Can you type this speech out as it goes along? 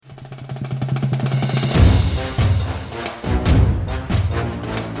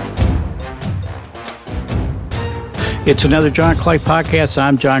It's another John Clay podcast.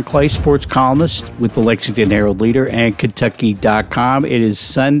 I'm John Clay, sports columnist with the Lexington Herald-Leader and Kentucky.com. It is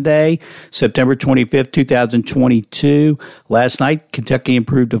Sunday, September 25th, 2022. Last night, Kentucky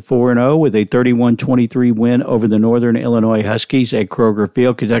improved to 4-0 with a 31-23 win over the Northern Illinois Huskies at Kroger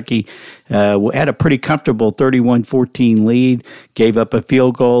Field. Kentucky had a pretty comfortable 31-14 lead, gave up a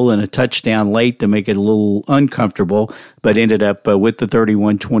field goal and a touchdown late to make it a little uncomfortable, but ended up with the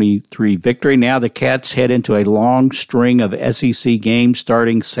 31-23 victory. Now the Cats head into a long string of SEC games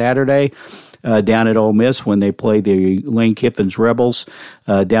starting Saturday down at Ole Miss when they play the Lane Kiffin's Rebels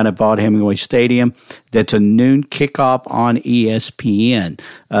down at Vaught Hemingway Stadium. That's a noon kickoff on ESPN.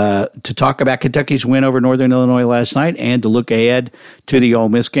 To talk about Kentucky's win over Northern Illinois last night and to look ahead to the Ole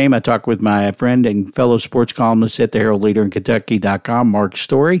Miss game, I talked with my friend and fellow sports columnist at the Herald-Leader and Kentucky.com, Mark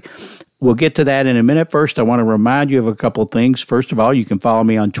Story. We'll get to that in a minute. First, I want to remind you of a couple of things. First of all, you can follow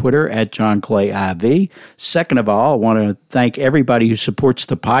me on Twitter at JohnClayIV. Second of all, I want to thank everybody who supports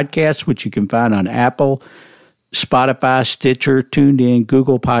the podcast, which you can find on Apple, Spotify, Stitcher, TuneIn,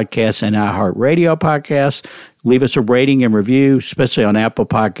 Google Podcasts, and iHeartRadio Podcasts. Leave us a rating and review, especially on Apple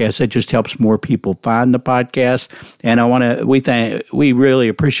Podcasts. It just helps more people find the podcast. And we really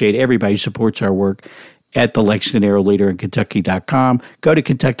appreciate everybody who supports our work at the Lexington Herald-Leader and Kentucky.com. Go to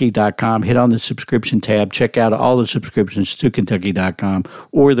Kentucky.com, hit on the subscription tab, check out all the subscriptions to Kentucky.com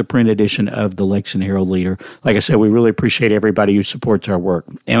or the print edition of the Lexington Herald-Leader. Like I said, we really appreciate everybody who supports our work.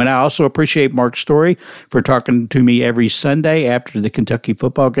 And I also appreciate Mark Story for talking to me every Sunday after the Kentucky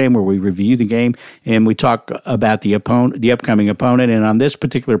football game where we review the game and we talk about the upcoming opponent. And on this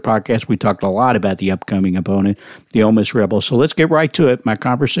particular podcast, we talked a lot about the upcoming opponent, the Ole Miss Rebels. So let's get right to it, my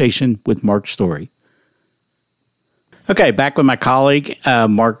conversation with Mark Story. Okay, back with my colleague,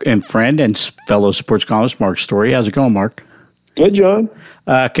 Mark, and friend and fellow sports columnist, Mark Story. How's it going, Mark? Good, John.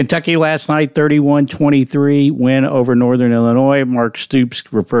 Kentucky last night, 31-23 win over Northern Illinois. Mark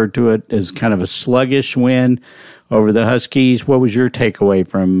Stoops referred to it as kind of a sluggish win over the Huskies. What was your takeaway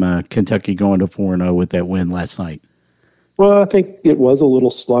from Kentucky going to 4-0 with that win last night? Well, I think it was a little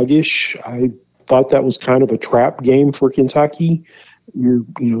sluggish. I thought that was kind of a trap game for Kentucky.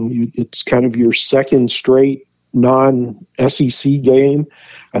 It's kind of your second straight non-SEC game.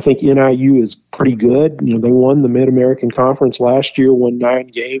 I think NIU is pretty good. They won the Mid-American Conference last year, won 9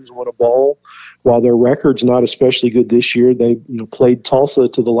 games, won a bowl. While their record's not especially good this year, they played Tulsa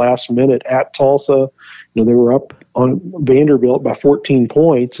to the last minute at Tulsa. They were up on Vanderbilt by 14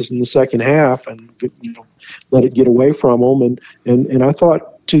 points in the second half and let it get away from them. And I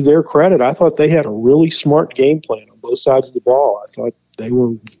thought, to their credit, I thought they had a really smart game plan on both sides of the ball. I thought they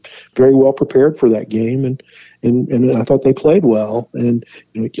were very well prepared for that game, and I thought they played well. And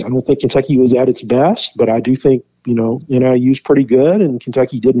I don't think Kentucky was at its best, but I do think NIU's pretty good, and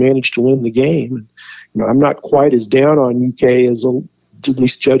Kentucky did manage to win the game. And, I'm not quite as down on UK as at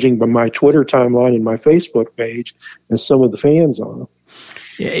least judging by my Twitter timeline and my Facebook page as some of the fans are.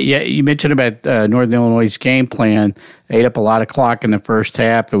 Yeah, you mentioned about Northern Illinois' game plan. Ate up a lot of clock in the first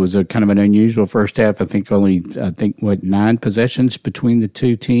half. It was a kind of an unusual first half. I think 9 possessions between the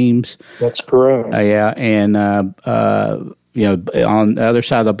two teams. That's correct. And on the other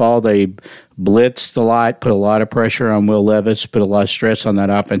side of the ball, they blitzed a lot, put a lot of pressure on Will Levis, put a lot of stress on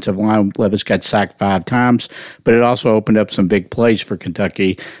that offensive line. Levis got sacked 5 times, but it also opened up some big plays for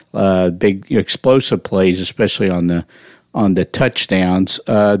Kentucky, big explosive plays, especially on the touchdowns.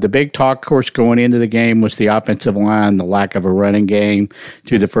 The big talk, of course, going into the game was the offensive line, the lack of a running game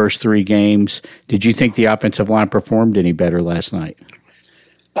through the first 3 games. Did you think the offensive line performed any better last night?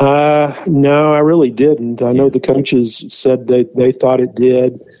 No, I really didn't. I know the coaches said that they thought it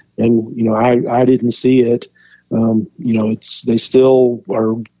did, and I didn't see it. They still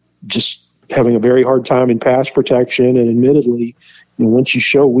are just having a very hard time in pass protection, and admittedly, once you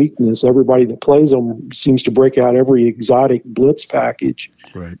show weakness, everybody that plays them seems to break out every exotic blitz package,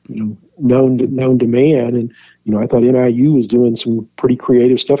 right? Known to man. And I thought NIU was doing some pretty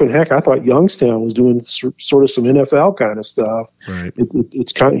creative stuff, and heck, I thought Youngstown was doing sort of some NFL kind of stuff. Right.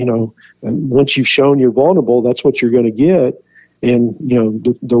 It's kind of once you've shown you're vulnerable, that's what you're going to get. And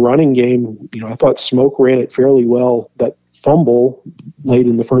the running game, I thought Smoke ran it fairly well. That fumble late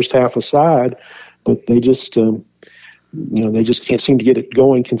in the first half aside, but they just they just can't seem to get it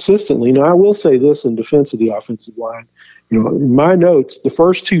going consistently. Now, I will say this in defense of the offensive line. In my notes, the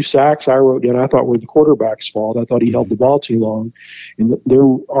first 2 sacks I wrote down I thought were the quarterback's fault. I thought he held the ball too long. And there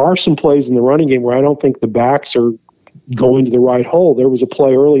are some plays in the running game where I don't think the backs are going to the right hole. There was a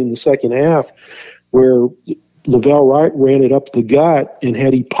play early in the second half where Lavelle Wright ran it up the gut, and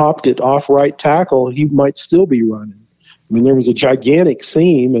had he popped it off right tackle, he might still be running. I mean, there was a gigantic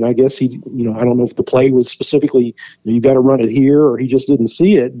seam, and I guess I don't know if the play was specifically, you got to run it here, or he just didn't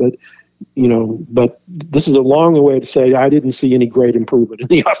see it. But this is a long way to say I didn't see any great improvement in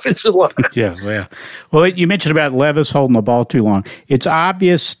the offensive line. Yeah. Well, you mentioned about Levis holding the ball too long. It's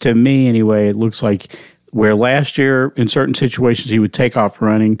obvious to me, anyway. It looks like where last year in certain situations he would take off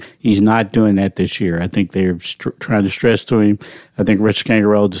running, he's not doing that this year. I think they're trying to stress to him. I think Rich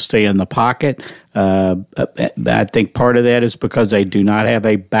Scangarello to stay in the pocket. I think part of that is because they do not have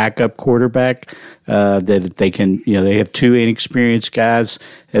a backup quarterback that they can. They have two inexperienced guys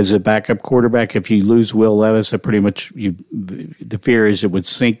as a backup quarterback. If you lose Will Levis, pretty much the fear is it would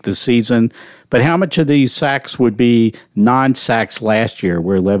sink the season. But how much of these sacks would be non-sacks last year,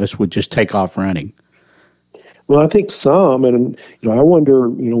 where Levis would just take off running? Well, I think some, and I wonder,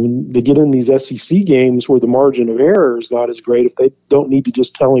 when they get in these SEC games where the margin of error is not as great, if they don't need to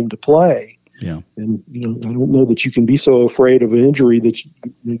just tell him to play. Yeah. And I don't know that you can be so afraid of an injury that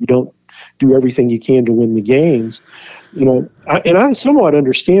you don't do everything you can to win the games. I somewhat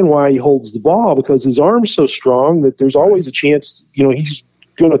understand why he holds the ball, because his arm's so strong that there's always a chance, he's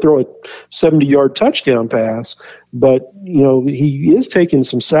going to throw a 70-yard touchdown pass. But, he is taking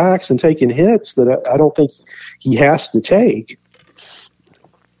some sacks and taking hits that I don't think he has to take.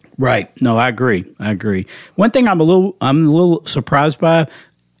 Right. No, I agree. One thing I'm a little surprised by.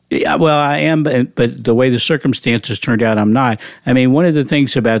 Yeah, well, I am, but the way the circumstances turned out, I'm not. I mean, one of the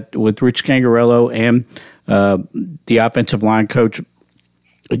things with Rich Scangarello and the offensive line coach,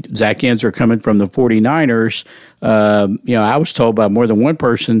 Zach Enzer, coming from the 49ers, I was told by more than one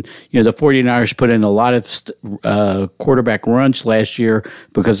person, the 49ers put in a lot of quarterback runs last year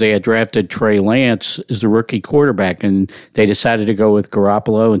because they had drafted Trey Lance as the rookie quarterback, and they decided to go with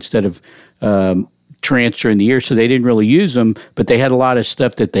Garoppolo instead of transfer in the year, so they didn't really use them, but they had a lot of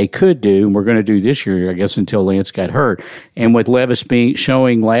stuff that they could do, and we're going to do this year, I guess, until Lance got hurt. And with Levis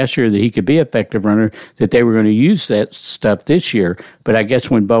showing last year that he could be an effective runner, that they were going to use that stuff this year. But I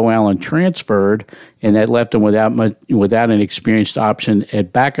guess when Bo Allen transferred, and that left them without an experienced option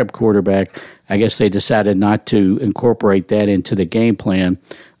at backup quarterback, I guess they decided not to incorporate that into the game plan.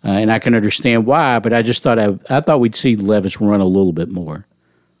 And I can understand why, but I just thought I thought we'd see Levis run a little bit more.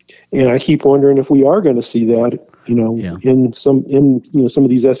 And I keep wondering if we are going to see that, in some of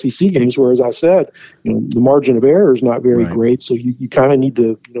these SEC games, where, as I said, the margin of error is not very great. So you kind of need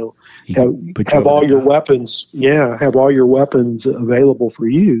to, have all your weapons. Yeah. Have all your weapons available for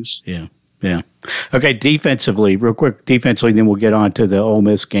use. Yeah. Yeah. Okay, defensively, real quick, then we'll get on to the Ole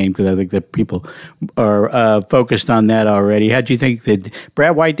Miss game, because I think that people are focused on that already. How'd you think that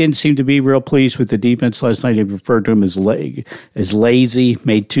Brad White didn't seem to be real pleased with the defense last night? He referred to him as lazy,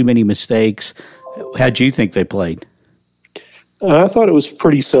 made too many mistakes. How'd you think they played? I thought it was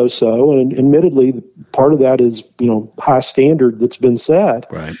pretty so-so, and admittedly, part of that is, high standard that's been set.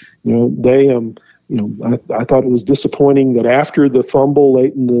 Right. They I thought it was disappointing that after the fumble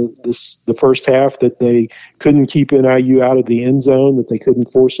late in the first half, that they couldn't keep NIU out of the end zone, that they couldn't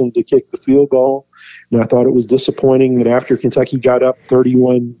force them to kick the field goal. And I thought it was disappointing that after Kentucky got up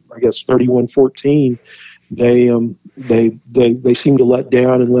 31-14, they seemed to let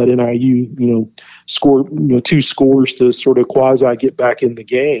down and let NIU, score, two scores to sort of quasi get back in the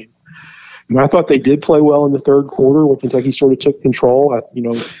game. And I thought they did play well in the third quarter when Kentucky sort of took control.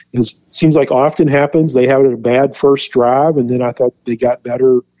 It seems like often happens. They had a bad first drive, and then I thought they got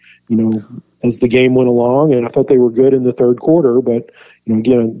better, as the game went along. And I thought they were good in the third quarter. But,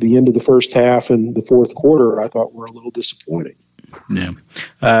 again, at the end of the first half and the fourth quarter, I thought were a little disappointing. Yeah.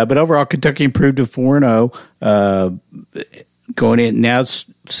 But overall, Kentucky improved to 4-0. Going in now,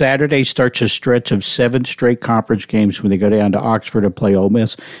 Saturday starts a stretch of 7 straight conference games when they go down to Oxford to play Ole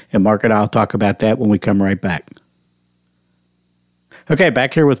Miss. And Mark and I will talk about that when we come right back. Okay,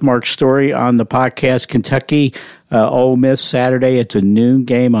 back here with Mark Story on the podcast. Kentucky, Ole Miss Saturday. It's a noon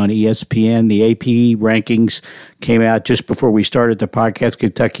game on ESPN. The AP rankings came out just before we started the podcast.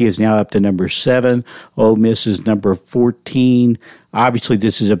 Kentucky is now up to number 7. Ole Miss is number 14. Obviously,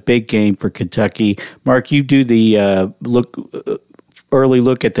 this is a big game for Kentucky. Mark, you do the early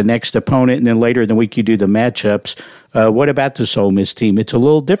look at the next opponent, and then later in the week you do the matchups. What about this Ole Miss team? It's a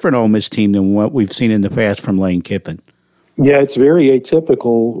little different Ole Miss team than what we've seen in the past from Lane Kiffin. Yeah, it's very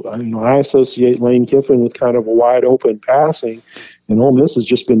atypical. I associate Lane Kiffin with kind of a wide open passing, and Ole Miss has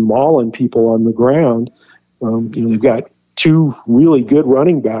just been mauling people on the ground. They've got 2 really good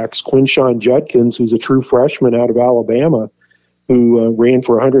running backs, Quinshon Judkins, who's a true freshman out of Alabama, who ran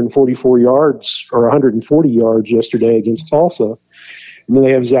for 144 yards or 140 yards yesterday against Tulsa. And then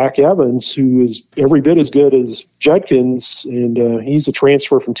they have Zach Evans, who is every bit as good as Judkins, and he's a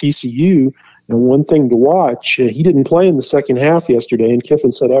transfer from TCU. And one thing to watch, he didn't play in the second half yesterday, and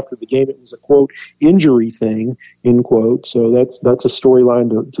Kiffin said after the game it was a, quote, injury thing, end quote. So that's a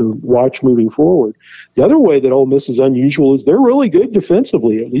storyline to watch moving forward. The other way that Ole Miss is unusual is they're really good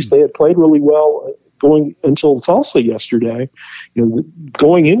defensively. At least they had played really well going until Tulsa yesterday.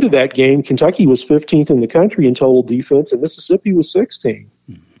 Going into that game, Kentucky was 15th in the country in total defense, and Mississippi was 16th.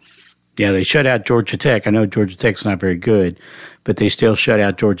 Yeah, they shut out Georgia Tech. I know Georgia Tech's not very good, but they still shut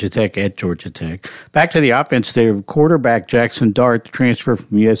out Georgia Tech at Georgia Tech. Back to the offense, their quarterback, Jackson Dart, the transfer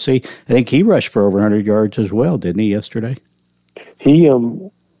from USC, I think he rushed for over 100 yards as well, didn't he, yesterday? He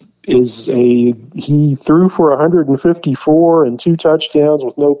threw for 154 and 2 touchdowns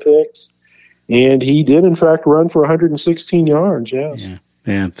with no picks, and he did, in fact, run for 116 yards, yes.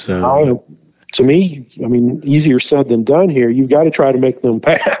 Yeah, so... to me, I mean, easier said than done here. You've got to try to make them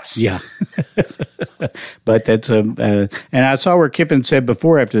pass. Yeah. But that's and I saw where Kiffin said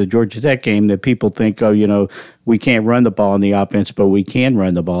before after the Georgia Tech game that people think, we can't run the ball in the offense, but we can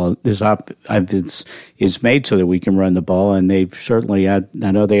run the ball. This offense is made so that we can run the ball, and they've certainly I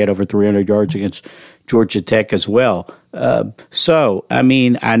know they had over 300 yards against Georgia Tech as well. I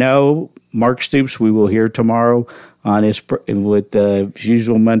know Mark Stoops, we will hear tomorrow on his with the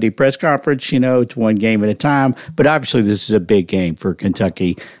usual Monday press conference. It's one game at a time, but obviously this is a big game for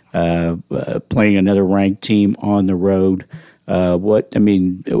Kentucky, playing another ranked team on the road. I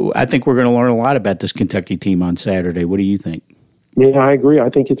think we're going to learn a lot about this Kentucky team on Saturday. What do you think? Yeah, I agree. I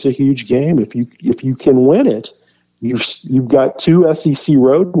think it's a huge game. If you can win it, you've got 2 SEC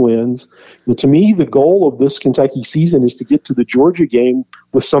road wins. And to me, the goal of this Kentucky season is to get to the Georgia game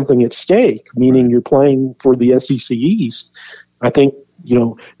with something at stake, meaning you're playing for the SEC East. I think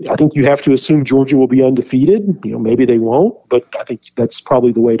you have to assume Georgia will be undefeated. Maybe they won't, but I think that's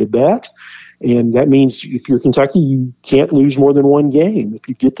probably the way to bet. And that means if you're Kentucky, you can't lose more than one game. If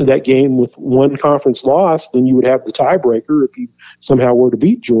you get to that game with one conference loss, then you would have the tiebreaker if you somehow were to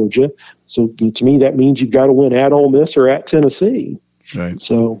beat Georgia. So to me, that means you've got to win at Ole Miss or at Tennessee. Right.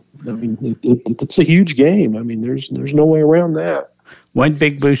 So, it's a huge game. There's no way around that. One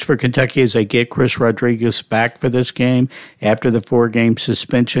big boost for Kentucky is they get Chris Rodriguez back for this game. After the 4-game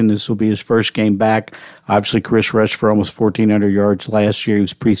suspension, this will be his first game back. Obviously, Chris rushed for almost 1,400 yards last year. He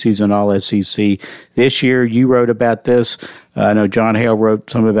was preseason All-SEC. This year, you wrote about this. I know John Hale wrote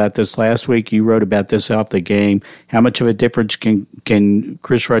some about this last week. You wrote about this off the game. How much of a difference can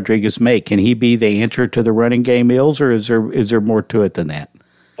Chris Rodriguez make? Can he be the answer to the running game ills, or is there more to it than that?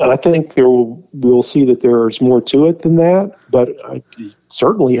 I think we'll see that there's more to it than that, but it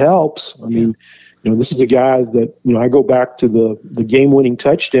certainly helps. This is a guy that, I go back to the game-winning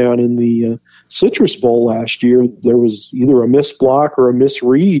touchdown in the Citrus Bowl last year. There was either a missed block or a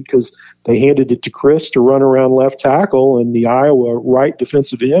misread because they handed it to Chris to run around left tackle, and the Iowa right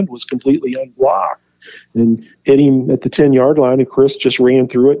defensive end was completely unblocked and hit him at the 10-yard line, and Chris just ran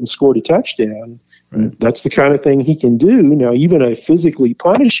through it and scored a touchdown. Right. That's the kind of thing he can do. Now, even a physically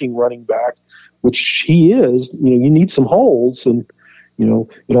punishing running back, which he is, you need some holes. And,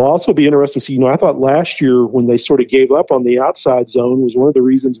 it'll also be interesting to see, I thought last year when they sort of gave up on the outside zone was one of the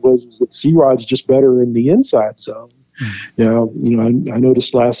reasons was that C-Rod's just better in the inside zone. Mm-hmm. Now, I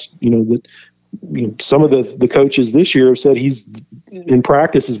noticed that some of the coaches this year have said he's in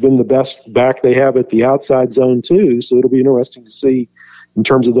practice has been the best back they have at the outside zone too. So it'll be interesting to see in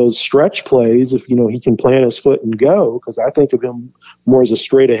terms of those stretch plays, if, he can plant his foot and go, because I think of him more as a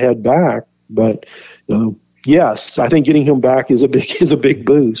straight ahead back. But, yes, I think getting him back is a big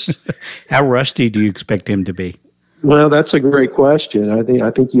boost. How rusty do you expect him to be? Well, that's a great question.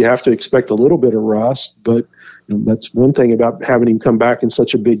 I think you have to expect a little bit of rust, but that's one thing about having him come back in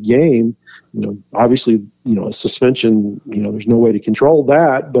such a big game. Obviously, a suspension, there's no way to control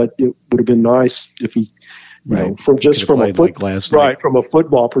that, but it would have been nice if he, from a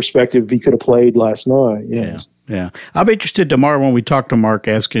football perspective, he could have played last night. Yes. Yeah. I'll be interested tomorrow when we talk to Mark,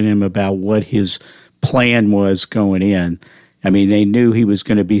 asking him about what his plan was going in. They knew he was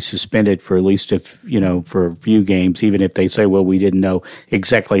going to be suspended for at least for a few games, even if they say, well, we didn't know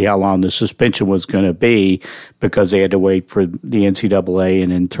exactly how long the suspension was going to be because they had to wait for the NCAA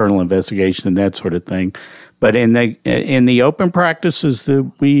and internal investigation and that sort of thing. But in the open practices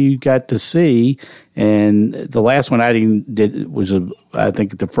that we got to see, and the last one I did was I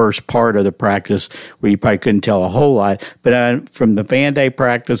think the first part of the practice where you probably couldn't tell a whole lot. But from the Fan Day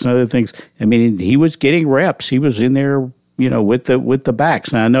practice and other things, he was getting reps. He was in there, with the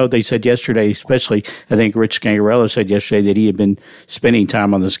backs. Now I know they said yesterday, especially I think Rich Scangarello said yesterday that he had been spending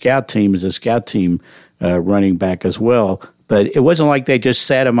time on the scout team as a scout team running back as well. But it wasn't like they just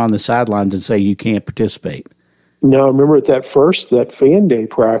sat him on the sidelines and say, you can't participate. No, remember at that fan day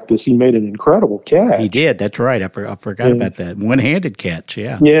practice, he made an incredible catch. He did. That's right. I forgot about that. One-handed catch,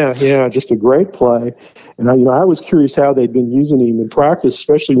 yeah. Yeah, just a great play. And I was curious how they'd been using him in practice,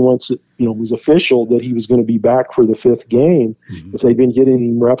 especially once it was official that he was going to be back for the fifth game. Mm-hmm. If they'd been getting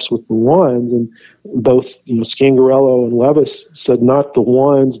him reps with the ones, and both Scangarello and Levis said not the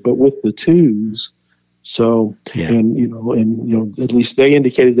ones but with the twos. So, and at least they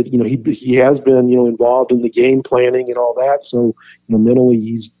indicated that, he has been, involved in the game planning and all that. So, mentally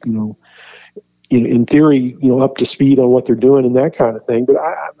he's, in theory, up to speed on what they're doing and that kind of thing. But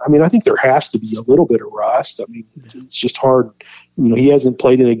I think there has to be a little bit of rust. I mean, it's just hard. He hasn't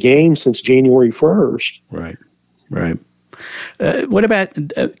played in a game since January 1st. Right. What about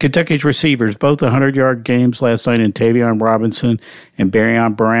Kentucky's receivers? Both 100-yard games last night in Tavion Robinson and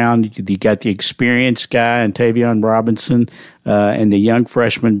Barrion Brown. You got the experienced guy in Tavion Robinson and the young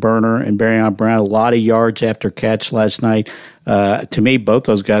freshman burner and Barrion Brown. A lot of yards after catch last night. To me, both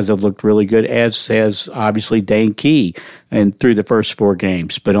those guys have looked really good, as has obviously Dane Key and through the first four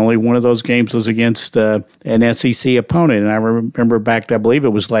games. But only one of those games was against an SEC opponent. And I remember back to, I believe it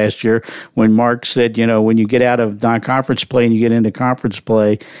was last year, when Mark said, when you get out of non-conference play and you get into conference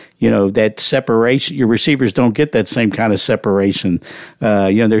play, that separation, your receivers don't get that same kind of separation.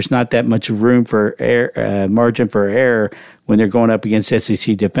 There's not that much room for margin for error when they're going up against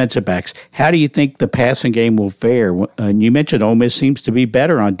SEC defensive backs. How do you think the passing game will fare? And you mentioned Ole Miss seems to be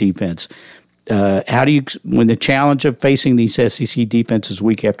better on defense. When the challenge of facing these SEC defenses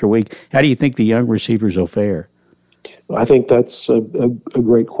week after week, how do you think the young receivers will fare? I think that's a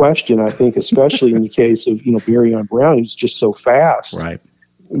great question. I think especially in the case of, Barrion Brown, who's just so fast. Right.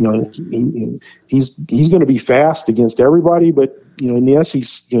 He's going to be fast against everybody, but, in the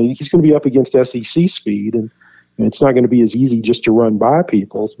SEC, he's going to be up against SEC speed, and it's not going to be as easy just to run by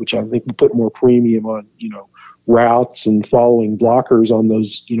people, which I think will put more premium on, routes and following blockers on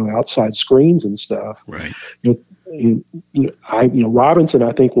those, outside screens and stuff. Right. Robinson,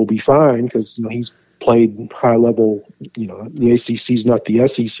 I think, will be fine because, he's played high level, the ACC is not the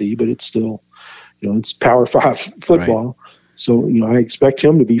SEC, but it's still, it's Power 5 football. Right. So, I expect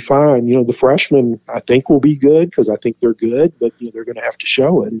him to be fine. The freshmen, I think, will be good because I think they're good, but, they're going to have to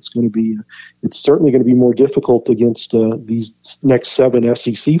show it. It's certainly going to be more difficult against these next 7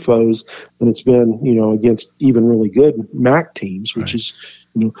 SEC foes than it's been, against even really good MAC teams, which is,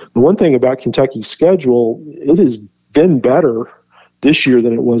 the one thing about Kentucky's schedule, it has been better this year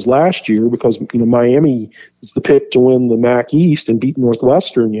than it was last year because, Miami is the pick to win the MAC East and beat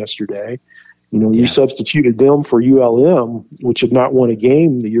Northwestern yesterday. You substituted them for ULM, which had not won a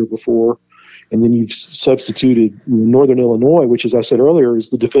game the year before, and then you've substituted Northern Illinois, which, as I said earlier,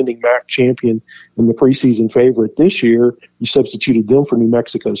 is the defending MAC champion and the preseason favorite this year. You substituted them for New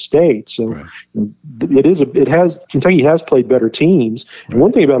Mexico State, so Kentucky has played better teams. And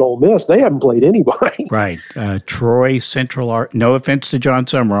one thing about Ole Miss, they haven't played anybody. Right, Troy, Central. No offense to John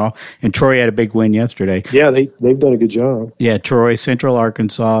Summerall, and Troy had a big win yesterday. Yeah, they've done a good job. Yeah, Troy, Central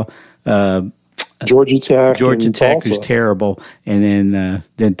Arkansas. Georgia Tech, who's terrible, and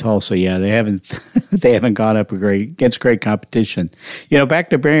then Tulsa. Yeah, they haven't gone up against great competition.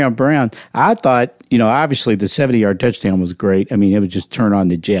 Back to Barrion Brown, I thought obviously the 70-yard touchdown was great. I mean, it would just turn on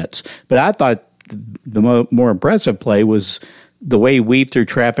the jets. But I thought the more impressive play was the way he weaved through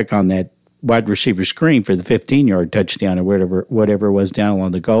traffic on that wide receiver screen for the 15-yard touchdown or whatever was down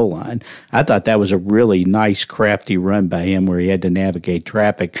along the goal line. I thought that was a really nice, crafty run by him where he had to navigate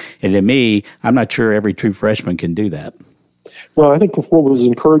traffic. And to me, I'm not sure every true freshman can do that. Well, I think what was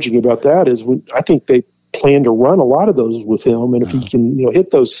encouraging about that is I think they plan to run a lot of those with him, and if he can hit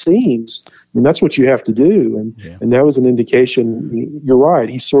those seams, that's what you have to do. And that was an indication. You're right.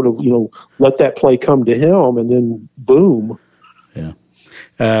 He sort of let that play come to him, and then boom. Yeah.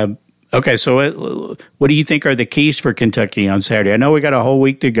 Okay, so what do you think are the keys for Kentucky on Saturday? I know we got a whole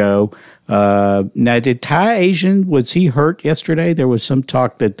week to go. Now, did Ty Asian, was he hurt yesterday? There was some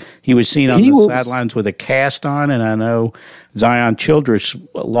talk that he was seen on the sidelines with a cast on, and I know Zion Childress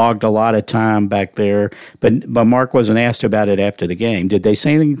logged a lot of time back there, but Mark wasn't asked about it after the game. Did they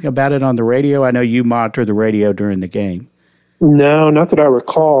say anything about it on the radio? I know you monitor the radio during the game. No, not that I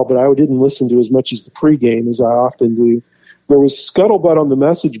recall, but I didn't listen to as much as the pregame as I often do. There was scuttlebutt on the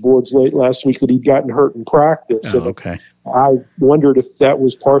message boards late last week that he'd gotten hurt in practice. Oh, okay. I wondered if that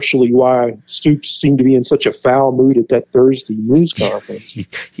was partially why Stoops seemed to be in such a foul mood at that Thursday news conference.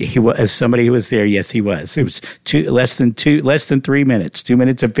 He was, as somebody who was there, yes, he was. It was less than 3 minutes, 2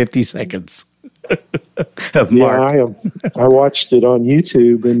 minutes and 50 seconds. of Mark. Yeah, I watched it on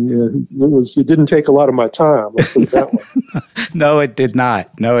YouTube, and it didn't take a lot of my time. Let's put it that way. No, it did not.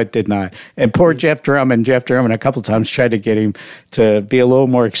 And poor Jeff Drummond a couple of times tried to get him to be a little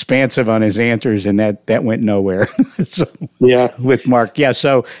more expansive on his answers, and that went nowhere. So, yeah, with Mark. Yeah.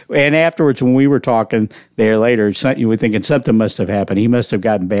 So, and afterwards, when we were talking there later, you were thinking something must have happened. He must have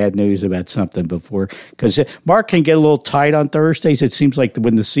gotten bad news about something before, because Mark can get a little tight on Thursdays. It seems like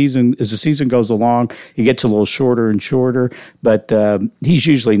as the season goes along, he gets a little shorter and shorter, but he's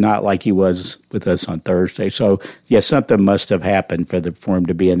usually not like he was with us on Thursday. So, yeah, something must have happened for him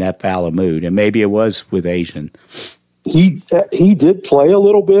to be in that foul of mood, and maybe it was with Asian. He did play a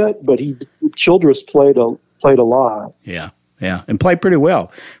little bit, but Childress played a lot. Yeah, and played pretty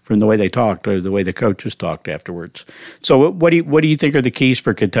well from the way they talked, or the way the coaches talked afterwards. So, what do you think are the keys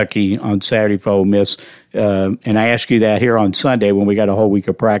for Kentucky on Saturday for Ole Miss? And I ask you that here on Sunday when we got a whole week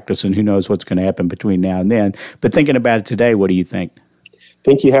of practice, and who knows what's going to happen between now and then. But thinking about it today, what do you think? I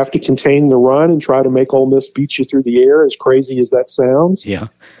think you have to contain the run and try to make Ole Miss beat you through the air, as crazy as that sounds. Yeah.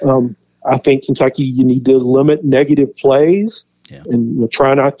 I think Kentucky, you need to limit negative plays. Yeah. And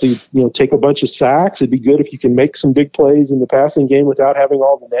try not to take a bunch of sacks. It'd be good if you can make some big plays in the passing game without having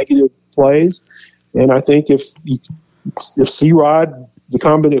all the negative plays. And I think if C-Rod, the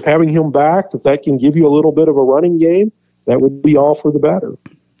combination of having him back, if that can give you a little bit of a running game, that would be all for the better.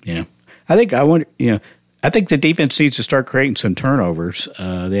 Yeah, I think the defense needs to start creating some turnovers.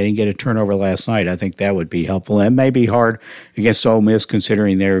 They didn't get a turnover last night. I think that would be helpful. And may be hard against Ole Miss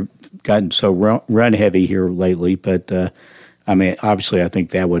considering they're gotten so run heavy here lately, but. I mean, obviously, I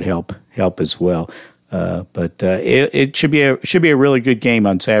think that would help as well. But it should be a really good game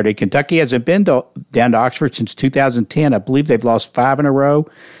on Saturday. Kentucky hasn't been down to Oxford since 2010. I believe they've lost 5 in a row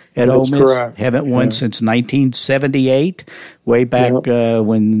at Ole Miss. Correct. Haven't won since 1978, way back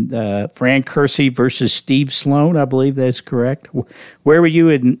when Fran Kersey versus Steve Sloan. I believe that's correct. Where were you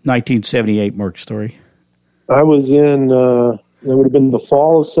in 1978, Mark Story? I was in. That would have been the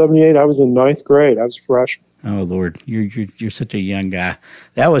fall of '78. I was in 9th grade. I was a freshman. Oh Lord, you're such a young guy.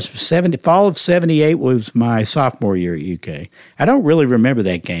 That was fall of '78 was my sophomore year at UK. I don't really remember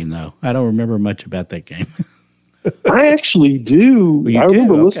that game though. I don't remember much about that game. I actually do. I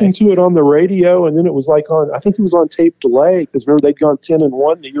remember listening to it on the radio, and then it was I think it was on tape delay, because remember they'd gone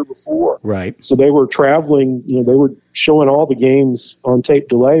 10-1 the year before. Right. So they were traveling. They were showing all the games on tape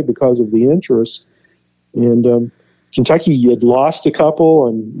delay because of the interest, and. Kentucky had lost a couple,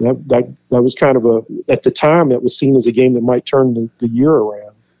 and that was kind of at the time, that was seen as a game that might turn the year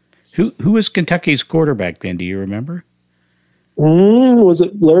around. Who was Kentucky's quarterback then? Do you remember? Was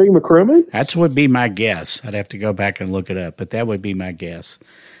it Larry McCrimmon? That would be my guess. I'd have to go back and look it up, but that would be my guess.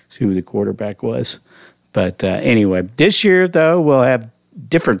 See who the quarterback was. But anyway, this year, though, we'll have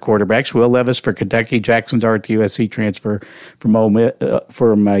different quarterbacks. Will Levis for Kentucky, Jackson Dart, the USC transfer from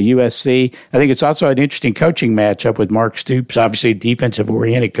USC. I think it's also an interesting coaching matchup with Mark Stoops, obviously a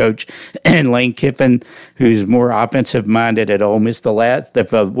defensive-oriented coach, and Lane Kiffin, who's more offensive-minded at Ole Miss.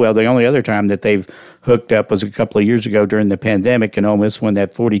 The only other time that they've hooked up was a couple of years ago during the pandemic, and Ole Miss won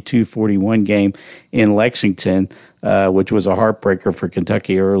that 42-41 game in Lexington, which was a heartbreaker for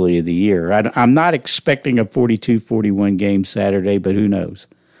Kentucky early in the year. I'm not expecting a 42-41 game Saturday, but who knows?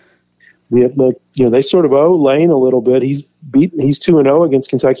 Yeah, they sort of owe Lane a little bit. He's 2-0 against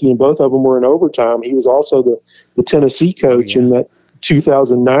Kentucky, and both of them were in overtime. He was also the Tennessee coach in that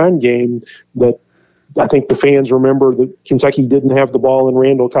 2009 game that I think the fans remember that Kentucky didn't have the ball in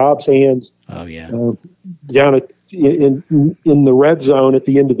Randall Cobb's hands. Oh, yeah. Down in the red zone at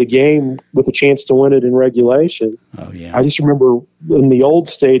the end of the game with a chance to win it in regulation. Oh, yeah. I just remember in the old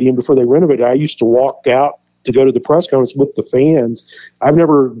stadium before they renovated, I used to walk out to go to the press conference with the fans. I've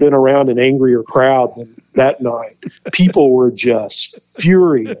never been around an angrier crowd than that night. People were just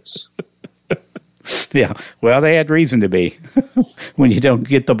furious. Yeah, well, they had reason to be when you don't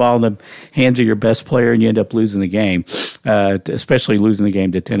get the ball in the hands of your best player and you end up losing the game, especially losing the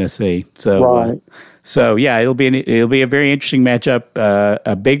game to Tennessee. So, right. So yeah, it'll be a very interesting matchup.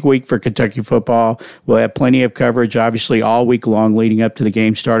 A big week for Kentucky football. We'll have plenty of coverage, obviously, all week long leading up to the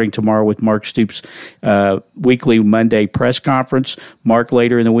game, starting tomorrow with Mark Stoops' weekly Monday press conference. Mark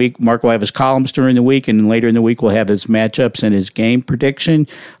later in the week. Mark will have his columns during the week, and later in the week we'll have his matchups and his game prediction.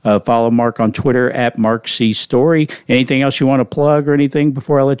 Follow Mark on Twitter at MarkCStory. Anything else you want to plug or anything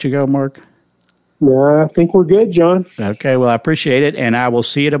before I let you go, Mark? No, I think we're good, John. Okay, well, I appreciate it, and I will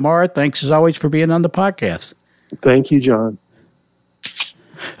see you tomorrow. Thanks, as always, for being on the podcast. Thank you, John.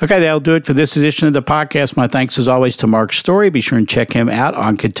 Okay, that'll do it for this edition of the podcast. My thanks, as always, to Mark Story. Be sure and check him out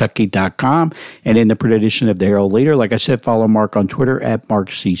on Kentucky.com and in the print edition of the Herald Leader. Like I said, follow Mark on Twitter at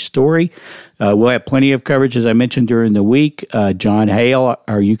Mark C. Story. We'll have plenty of coverage, as I mentioned, during the week. John Hale,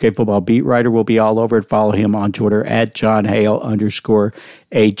 our UK football beat writer, will be all over it. Follow him on Twitter at JohnHale_HL.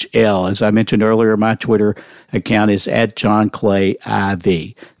 As I mentioned earlier, my Twitter account is at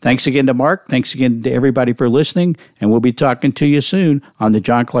JohnClayIV. Thanks again to Mark. Thanks again to everybody for listening, and we'll be talking to you soon on the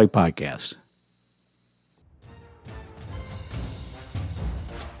John Clay Podcast.